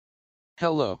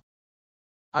Hello.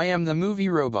 I am the movie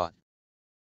robot.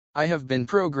 I have been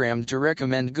programmed to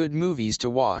recommend good movies to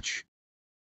watch.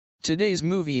 Today's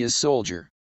movie is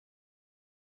Soldier.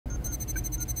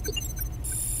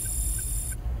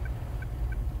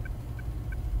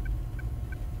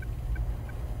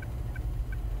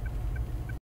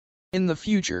 In the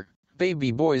future,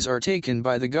 baby boys are taken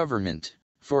by the government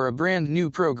for a brand new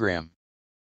program.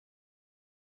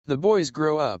 The boys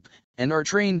grow up and are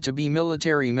trained to be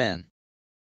military men.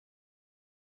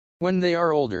 When they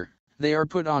are older, they are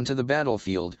put onto the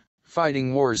battlefield,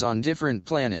 fighting wars on different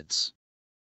planets.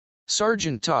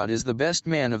 Sergeant Todd is the best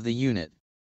man of the unit.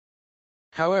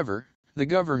 However, the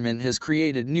government has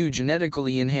created new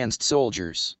genetically enhanced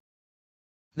soldiers.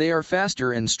 They are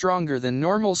faster and stronger than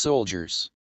normal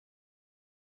soldiers.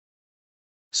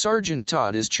 Sergeant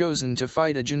Todd is chosen to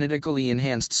fight a genetically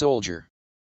enhanced soldier.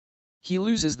 He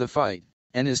loses the fight,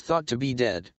 and is thought to be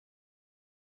dead.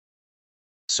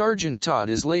 Sergeant Todd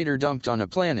is later dumped on a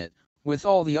planet, with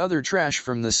all the other trash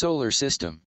from the solar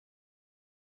system.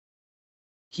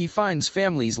 He finds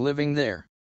families living there.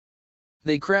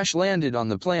 They crash-landed on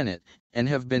the planet, and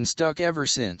have been stuck ever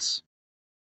since.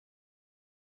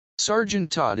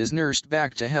 Sergeant Todd is nursed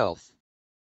back to health.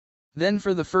 Then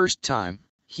for the first time,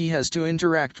 he has to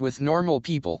interact with normal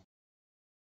people.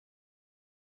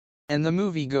 And the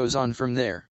movie goes on from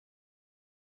there.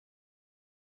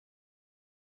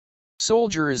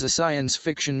 Soldier is a science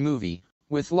fiction movie,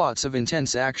 with lots of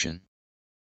intense action.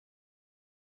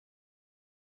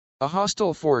 A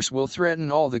hostile force will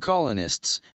threaten all the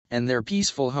colonists, and their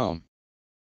peaceful home.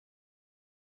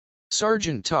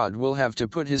 Sergeant Todd will have to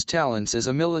put his talents as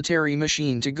a military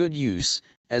machine to good use,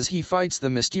 as he fights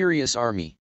the mysterious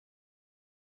army.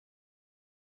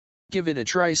 Give it a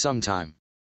try sometime.